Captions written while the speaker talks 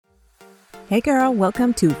Hey girl,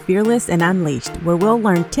 welcome to Fearless and Unleashed, where we'll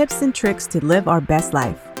learn tips and tricks to live our best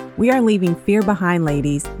life. We are leaving fear behind,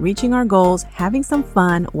 ladies, reaching our goals, having some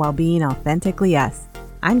fun while being authentically us.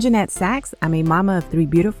 I'm Jeanette Sachs. I'm a mama of 3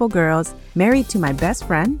 beautiful girls, married to my best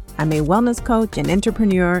friend. I'm a wellness coach and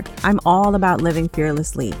entrepreneur. I'm all about living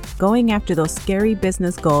fearlessly, going after those scary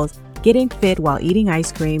business goals, getting fit while eating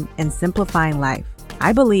ice cream, and simplifying life.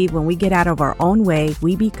 I believe when we get out of our own way,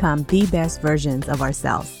 we become the best versions of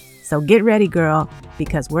ourselves. So get ready, girl,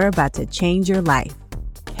 because we're about to change your life.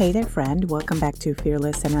 Hey there, friend. Welcome back to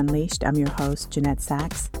Fearless and Unleashed. I'm your host, Jeanette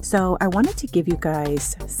Sachs. So I wanted to give you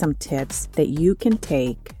guys some tips that you can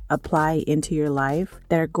take, apply into your life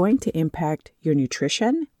that are going to impact your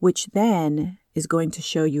nutrition, which then is going to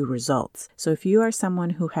show you results. So if you are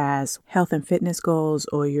someone who has health and fitness goals,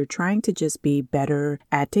 or you're trying to just be better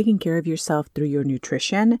at taking care of yourself through your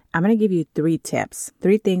nutrition, I'm going to give you 3 tips,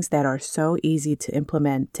 3 things that are so easy to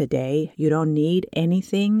implement today. You don't need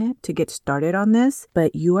anything to get started on this,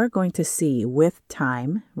 but you are going to see with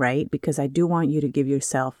time, right? Because I do want you to give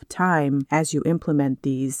yourself time as you implement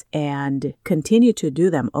these and continue to do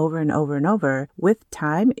them over and over and over. With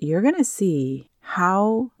time, you're going to see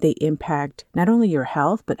how they impact not only your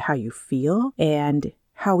health, but how you feel and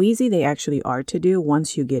how easy they actually are to do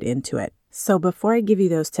once you get into it. So before I give you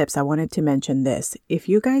those tips, I wanted to mention this. If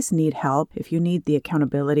you guys need help, if you need the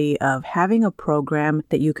accountability of having a program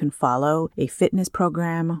that you can follow, a fitness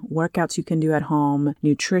program, workouts you can do at home,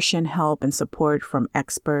 nutrition help and support from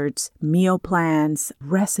experts, meal plans,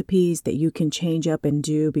 recipes that you can change up and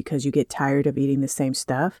do because you get tired of eating the same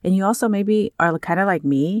stuff. And you also maybe are kind of like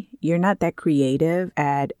me. You're not that creative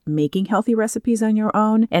at making healthy recipes on your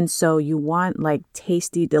own. And so you want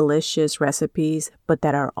tasty, delicious recipes, but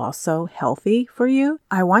that are also healthy for you.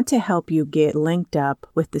 I want to help you get linked up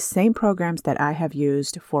with the same programs that I have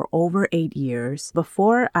used for over 8 years.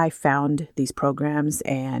 Before I found these programs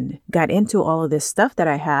and got into all of this stuff that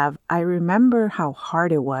I have, I remember how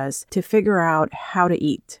hard it was to figure out how to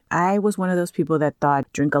eat. I was one of those people that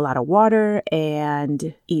thought drink a lot of water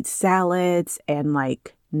and eat salads and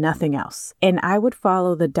nothing else. And I would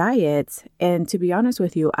follow the diets. And to be honest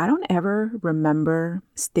with you, I don't ever remember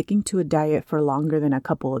sticking to a diet for longer than a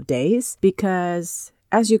couple of days because,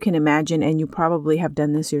 as you can imagine, and you probably have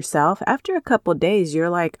done this yourself, after a couple of days, you're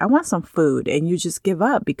like, I want some food, and you just give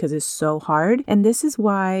up because it's so hard. And this is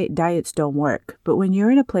why diets don't work. But when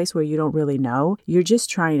you're in a place where you don't really know, you're just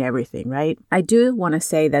trying everything, right? I do want to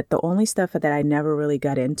say that the only stuff that I never really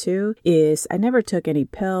got into is I never took any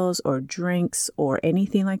pills or drinks or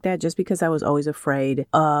anything like that, just because I was always afraid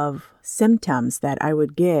of symptoms that I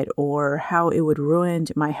would get or how it would ruin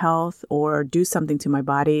my health or do something to my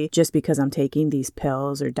body just because I'm taking these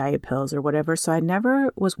pills or diet pills or whatever. So I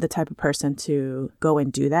never was the type of person to go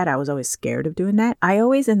and do that. I was always scared of doing that. I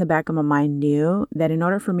always in the back of my mind knew that in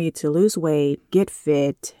order for me to lose weight, get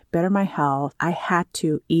fit, better my health, I had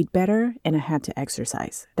to eat better and I had to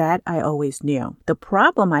exercise. That I always knew. The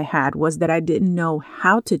problem I had was that I didn't know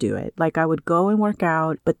how to do it. I would go and work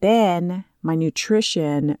out, but then my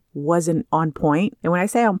nutrition wasn't on point. And when I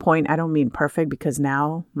say on point, I don't mean perfect because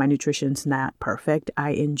now my nutrition's not perfect. I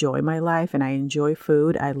enjoy my life and I enjoy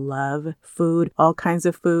food. I love food, all kinds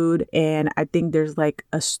of food. And I think there's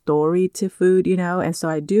a story to food, And so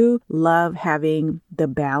I do love having the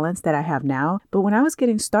balance that I have now. But when I was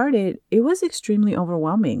getting started, it was extremely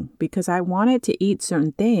overwhelming because I wanted to eat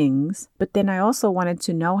certain things, but then I also wanted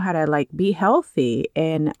to know how to be healthy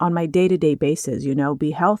and on my day-to-day basis,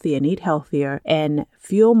 be healthy and eat healthier and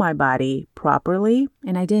fuel my body properly.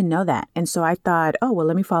 And I didn't know that. And so I thought, oh, well,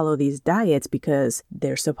 let me follow these diets because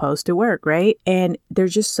they're supposed to work, right? And they're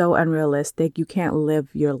just so unrealistic. You can't live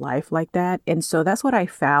your life like that. And so that's what I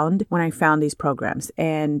found when I found these programs.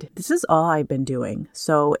 And this is all I've been doing.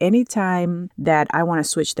 So anytime that I want to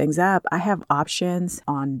switch things up, I have options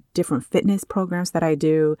on different fitness programs that I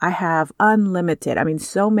do. I have unlimited,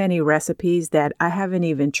 so many recipes that I haven't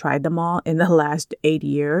even tried them all in the last 8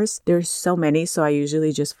 years. There's so many. So I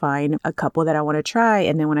usually just find a couple that I want to try.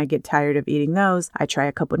 And then when I get tired of eating those, I try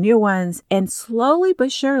a couple new ones. And slowly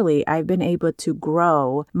but surely, I've been able to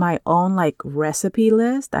grow my own recipe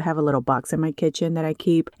list. I have a little box in my kitchen that I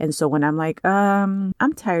keep. And so when I'm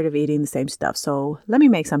I'm tired of eating the same stuff, so let me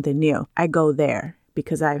make something new, I go there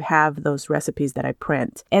because I have those recipes that I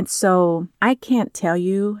print. And so I can't tell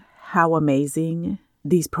you how amazing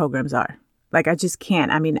these programs are. I just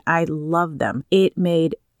can't. I love them. It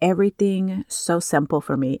made everything so simple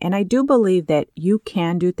for me. And I do believe that you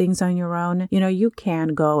can do things on your own. You can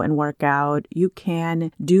go and work out. You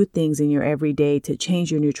can do things in your everyday to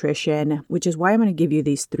change your nutrition, which is why I'm going to give you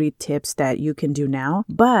these 3 tips that you can do now.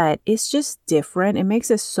 But it's just different. It makes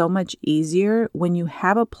it so much easier when you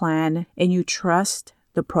have a plan and you trust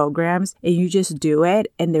the programs and you just do it,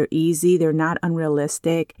 and they're easy. They're not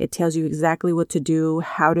unrealistic. It tells you exactly what to do,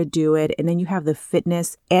 how to do it. And then you have the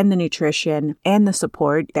fitness and the nutrition and the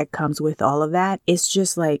support that comes with all of that. It's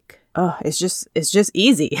just like, it's just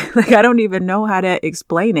easy. Like, I don't even know how to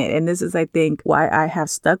explain it. And this is, I think, why I have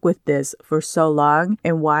stuck with this for so long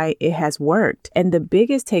and why it has worked. And the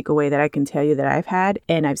biggest takeaway that I can tell you that I've had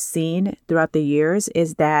and I've seen throughout the years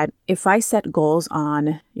is that if I set goals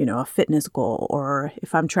on, a fitness goal, or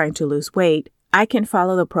if I'm trying to lose weight, I can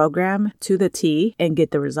follow the program to the T and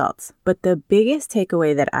get the results. But the biggest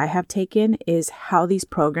takeaway that I have taken is how these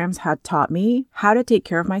programs have taught me how to take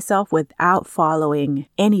care of myself without following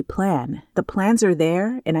any plan. The plans are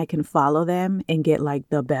there and I can follow them and get like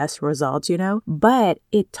the best results, but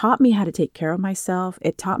it taught me how to take care of myself.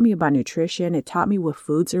 It taught me about nutrition. It taught me what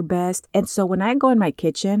foods are best. And so when I go in my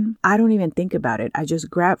kitchen, I don't even think about it. I just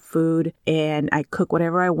grab food and I cook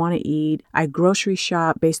whatever I want to eat. I grocery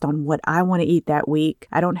shop based on what I want to eat that week.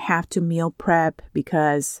 I don't have to meal prep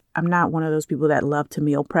because I'm not one of those people that love to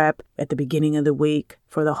meal prep at the beginning of the week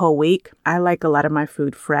for the whole week. I like a lot of my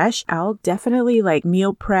food fresh. I'll definitely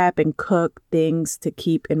meal prep and cook things to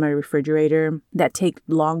keep in my refrigerator that take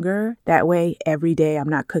longer. That way, every day I'm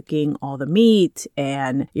not cooking all the meat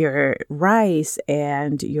and your rice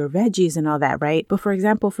and your veggies and all that, right? But for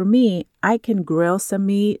example, for me, I can grill some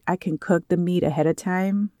meat. I can cook the meat ahead of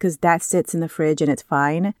time because that sits in the fridge and it's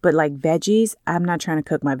fine. But like veggies, I'm not trying to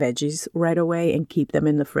cook my veggies right away and keep them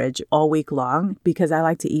in the fridge all week long because I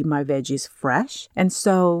like to eat my veggies fresh. And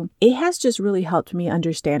so it has just really helped me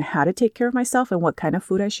understand how to take care of myself and what kind of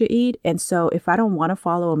food I should eat. And so if I don't want to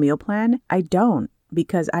follow a meal plan, I don't,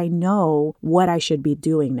 because I know what I should be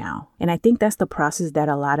doing now. And I think that's the process that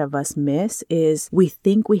a lot of us miss is we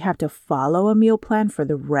think we have to follow a meal plan for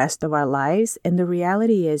the rest of our lives. And the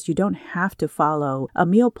reality is you don't have to follow a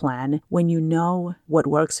meal plan when you know what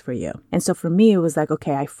works for you. And so for me, it was like,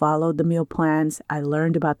 okay, I followed the meal plans. I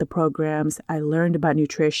learned about the programs. I learned about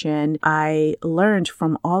nutrition. I learned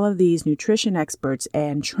from all of these nutrition experts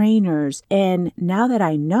and trainers. And now that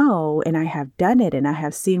I know and I have done it and I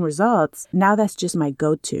have seen results, now that's just my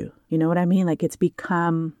go-to. You know what I mean? Like it's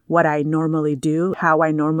become what I normally do, how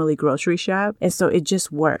I normally grocery shop. And so it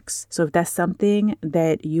just works. So if that's something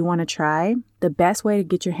that you want to try, the best way to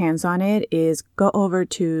get your hands on it is go over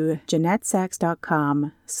to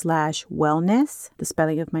JeanetteSachs.com/wellness. The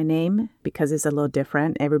spelling of my name, because it's a little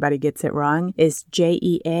different, everybody gets it wrong, is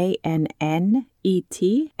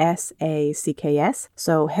JeanetteSachs.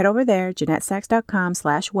 So head over there,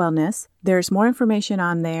 JeanetteSachs.com/wellness. There's more information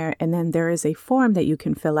on there. And then there is a form that you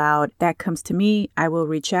can fill out that comes to me. I will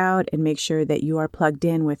reach out and make sure that you are plugged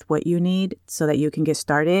in with what you need so that you can get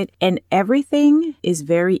started. And everything is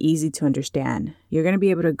very easy to understand. You're going to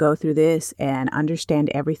be able to go through this and understand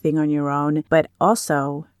everything on your own, but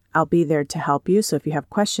also I'll be there to help you. So if you have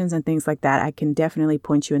questions and things like that, I can definitely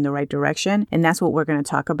point you in the right direction. And that's what we're going to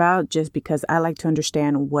talk about, just because I like to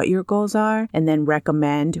understand what your goals are and then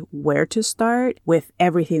recommend where to start with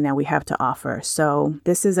everything that we have to offer. So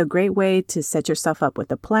this is a great way to set yourself up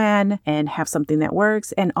with a plan and have something that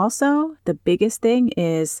works. And also the biggest thing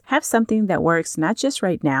is have something that works not just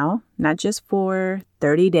right now, not just for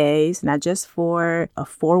 30 days, not just for a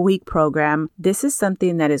 4-week program. This is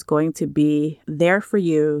something that is going to be there for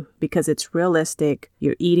you because it's realistic.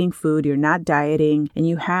 You're eating food, you're not dieting, and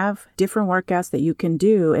you have different workouts that you can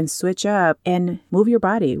do and switch up and move your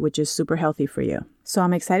body, which is super healthy for you. So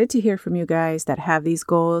I'm excited to hear from you guys that have these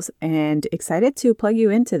goals and excited to plug you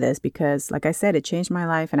into this because, like I said, it changed my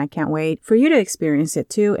life and I can't wait for you to experience it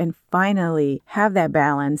too and finally have that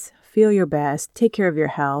balance. Feel your best, take care of your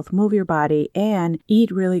health, move your body, and eat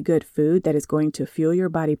really good food that is going to fuel your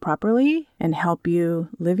body properly and help you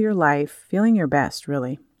live your life feeling your best,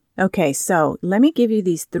 really. Okay, so let me give you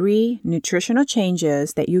these 3 nutritional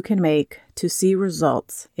changes that you can make to see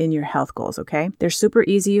results in your health goals, okay? They're super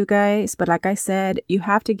easy, you guys, but like I said, you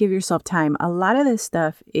have to give yourself time. A lot of this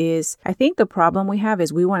stuff is, I think the problem we have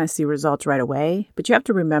is we want to see results right away, but you have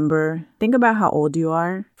to remember, think about how old you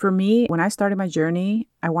are. For me, when I started my journey,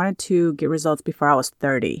 I wanted to get results before I was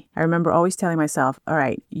 30. I remember always telling myself, all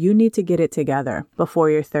right, you need to get it together before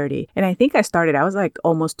you're 30. And I think I was like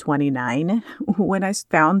almost 29 when I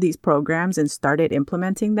found these programs and started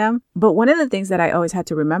implementing them. But one of the things that I always had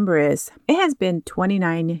to remember is It has been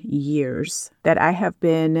 29 years that I have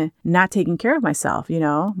been not taking care of myself.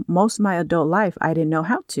 Most of my adult life, I didn't know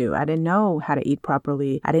how to. I didn't know how to eat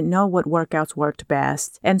properly. I didn't know what workouts worked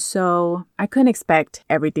best. And so I couldn't expect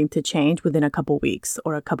everything to change within a couple weeks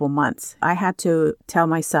or a couple months. I had to tell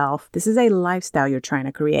myself, this is a lifestyle you're trying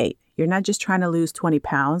to create. You're not just trying to lose 20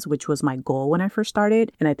 pounds, which was my goal when I first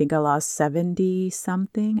started. And I think I lost 70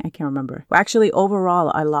 something. I can't remember. Well, actually, overall,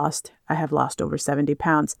 I have lost over 70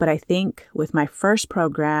 pounds. But I think with my first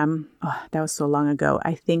program, that was so long ago,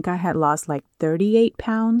 I think I had lost like 38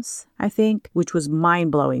 pounds, which was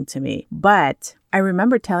mind blowing to me. But I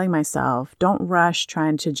remember telling myself, don't rush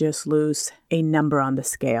trying to just lose a number on the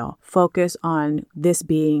scale. Focus on this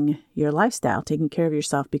being your lifestyle, taking care of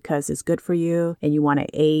yourself because it's good for you and you want to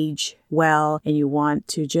age well and you want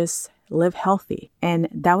to just live healthy. And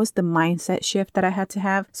that was the mindset shift that I had to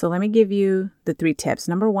have. So let me give you the 3 tips.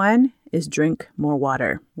 Number 1 is drink more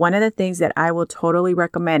water. One of the things that I will totally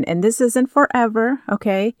recommend, and this isn't forever,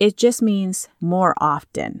 okay? It just means more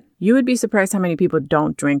often. You would be surprised how many people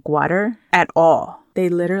don't drink water at all. They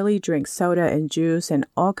literally drink soda and juice and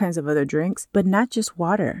all kinds of other drinks, but not just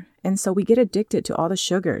water. And so we get addicted to all the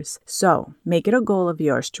sugars. So make it a goal of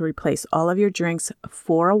yours to replace all of your drinks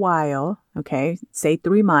for a while, okay? Say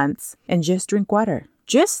 3 months, and just drink water.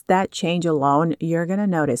 Just that change alone, you're going to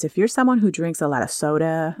notice. If you're someone who drinks a lot of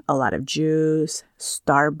soda, a lot of juice,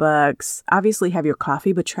 Starbucks, obviously have your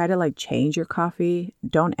coffee, but try to change your coffee.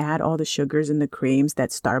 Don't add all the sugars and the creams that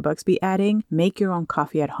Starbucks be adding. Make your own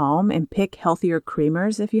coffee at home and pick healthier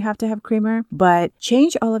creamers if you have to have creamer. But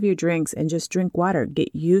change all of your drinks and just drink water.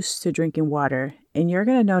 Get used to drinking water and you're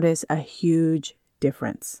going to notice a huge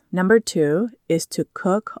difference. Number 2 is to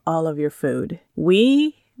cook all of your food.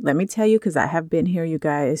 Let me tell you, because I have been here, you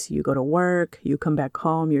guys, you go to work, you come back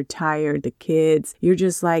home, you're tired, the kids, you're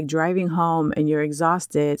just driving home and you're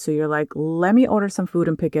exhausted. So you're like, let me order some food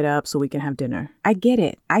and pick it up so we can have dinner. I get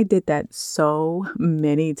it. I did that so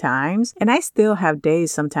many times. And I still have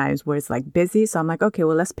days sometimes where it's busy. So I'm like, okay,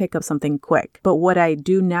 well, let's pick up something quick. But what I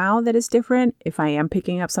do now that is different, if I am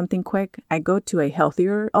picking up something quick, I go to a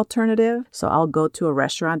healthier alternative. So I'll go to a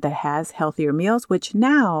restaurant that has healthier meals, which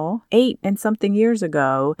now 8 and something years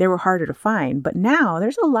ago, they were harder to find. But now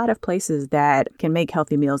there's a lot of places that can make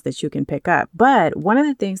healthy meals that you can pick up. But one of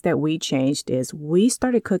the things that we changed is we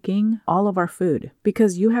started cooking all of our food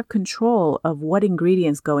because you have control of what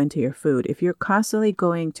ingredients go into your food. If you're constantly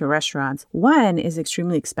going to restaurants, 1 is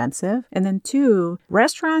extremely expensive. And then 2,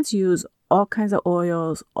 restaurants use all kinds of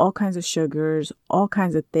oils, all kinds of sugars, all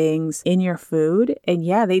kinds of things in your food. And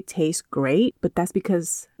yeah, they taste great, but that's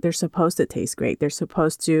because they're supposed to taste great. They're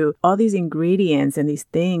supposed to, all these ingredients and these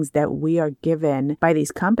things that we are given by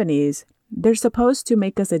these companies, they're supposed to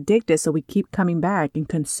make us addicted so we keep coming back and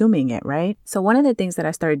consuming it, right? So one of the things that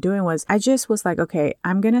I started doing was I just was like, okay,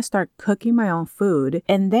 I'm going to start cooking my own food.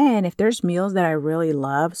 And then if there's meals that I really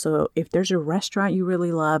love, so if there's a restaurant you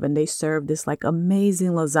really love and they serve this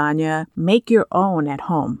amazing lasagna, make your own at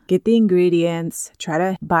home. Get the ingredients, try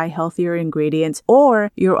to buy healthier ingredients or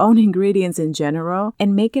your own ingredients in general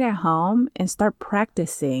and make it at home and start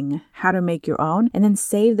practicing how to make your own and then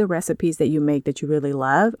save the recipes that you make that you really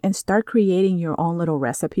love and start creating your own little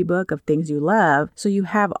recipe book of things you love so you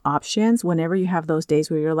have options whenever you have those days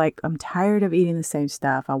where you're like, I'm tired of eating the same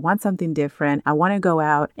stuff. I want something different. I want to go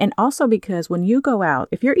out. And also because when you go out,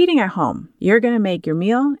 if you're eating at home, you're going to make your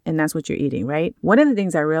meal and that's what you're eating, right? One of the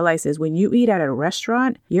things I realized is when you eat at a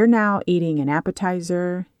restaurant, you're now eating an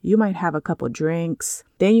appetizer. You might have a couple drinks.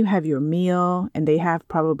 Then you have your meal and they have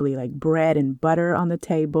probably bread and butter on the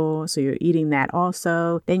table. So you're eating that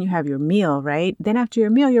also. Then you have your meal, right? Then after your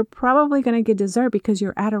meal, you're probably going to get dessert because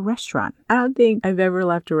you're at a restaurant. I don't think I've ever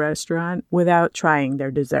left a restaurant without trying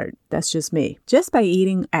their dessert. That's just me. Just by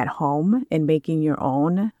eating at home and making your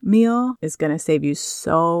own meal is going to save you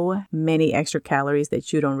so many extra calories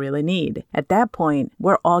that you don't really need. At that point,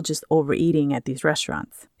 we're all just overeating at these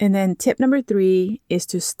restaurants. And then tip number 3 is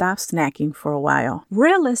to stop snacking for a while.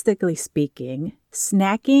 Realistically speaking,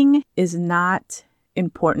 snacking is not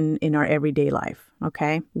important in our everyday life.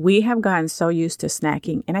 Okay. We have gotten so used to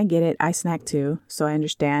snacking and I get it. I snack too. So I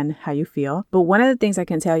understand how you feel. But one of the things I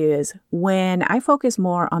can tell you is when I focus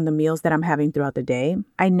more on the meals that I'm having throughout the day,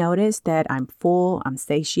 I notice that I'm full, I'm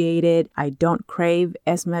satiated, I don't crave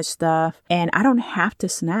as much stuff and I don't have to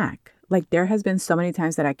snack. There has been so many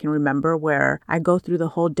times that I can remember where I go through the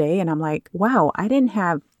whole day and I'm like, wow, I didn't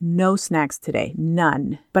have no snacks today,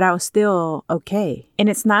 none, but I was still okay. And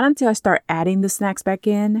it's not until I start adding the snacks back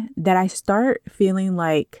in that I start feeling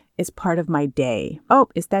like it's part of my day. Oh,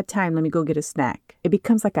 it's that time. Let me go get a snack. It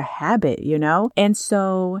becomes like a habit, you know? And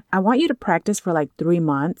so I want you to practice for like 3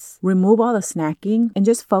 months, remove all the snacking and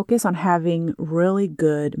just focus on having really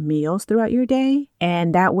good meals throughout your day.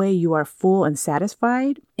 And that way you are full and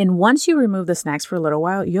satisfied. And once you remove the snacks for a little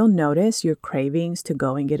while, you'll notice your cravings to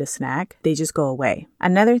go and get a snack. They just go away.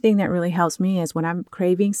 Another thing that really helps me is when I'm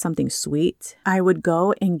craving something sweet, I would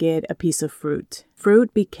go and get a piece of fruit.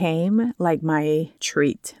 Fruit became like my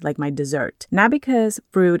treat, like my dessert. Not because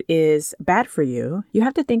fruit is bad for you. You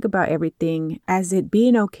have to think about everything as it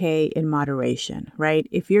being okay in moderation, right?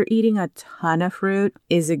 If you're eating a ton of fruit,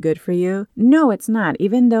 is it good for you? No, it's not.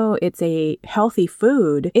 Even though it's a healthy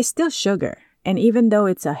food, it's still sugar. And even though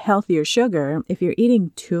it's a healthier sugar, if you're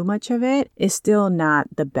eating too much of it, it's still not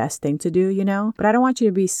the best thing to do, you know? But I don't want you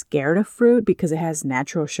to be scared of fruit because it has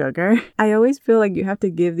natural sugar. I always feel like you have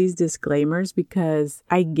to give these disclaimers because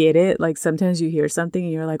I get it. Like sometimes you hear something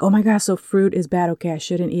and you're like, oh my gosh, so fruit is bad. Okay, I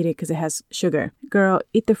shouldn't eat it because it has sugar. Girl,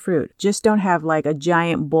 eat the fruit. Just don't have like a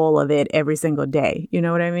giant bowl of it every single day. You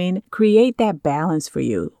know what I mean? Create that balance for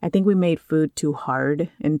you. I think we made food too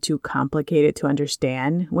hard and too complicated to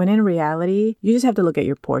understand when in reality, you just have to look at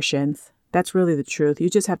your portions. That's really the truth. You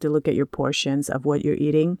just have to look at your portions of what you're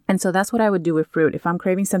eating. And so that's what I would do with fruit. If I'm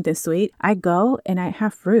craving something sweet, I go and I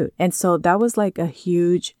have fruit. And so that was like a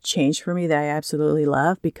huge change for me that I absolutely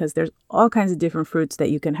love because there's all kinds of different fruits that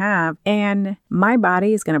you can have. And my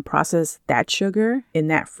body is going to process that sugar in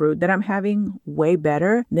that fruit that I'm having way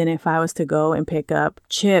better than if I was to go and pick up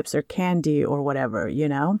chips or candy or whatever, you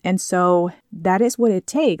know? And so that is what it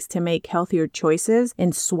takes to make healthier choices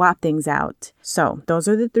and swap things out. So those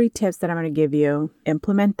are the 3 tips that I'm going to give you.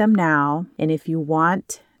 Implement them now. And if you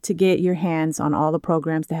want to get your hands on all the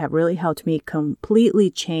programs that have really helped me completely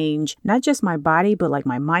change not just my body, but like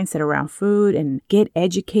my mindset around food and get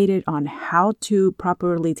educated on how to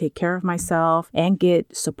properly take care of myself and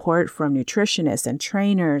get support from nutritionists and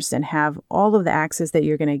trainers and have all of the access that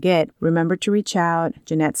you're going to get, remember to reach out,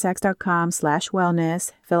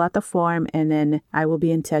 JeanetteSachs.com/wellness, fill out the form, and then I will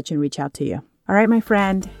be in touch and reach out to you. All right, my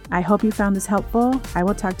friend, I hope you found this helpful. I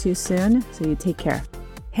will talk to you soon, so you take care.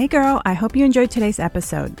 Hey girl, I hope you enjoyed today's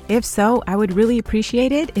episode. If so, I would really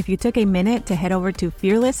appreciate it if you took a minute to head over to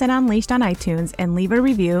Fearless and Unleashed on iTunes and leave a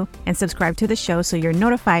review and subscribe to the show so you're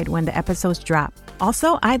notified when the episodes drop.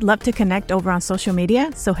 Also, I'd love to connect over on social media,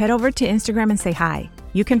 so head over to Instagram and say hi.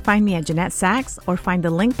 You can find me at Jeanette Sachs or find the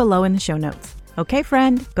link below in the show notes. Okay,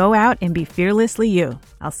 friend, go out and be fearlessly you.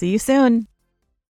 I'll see you soon.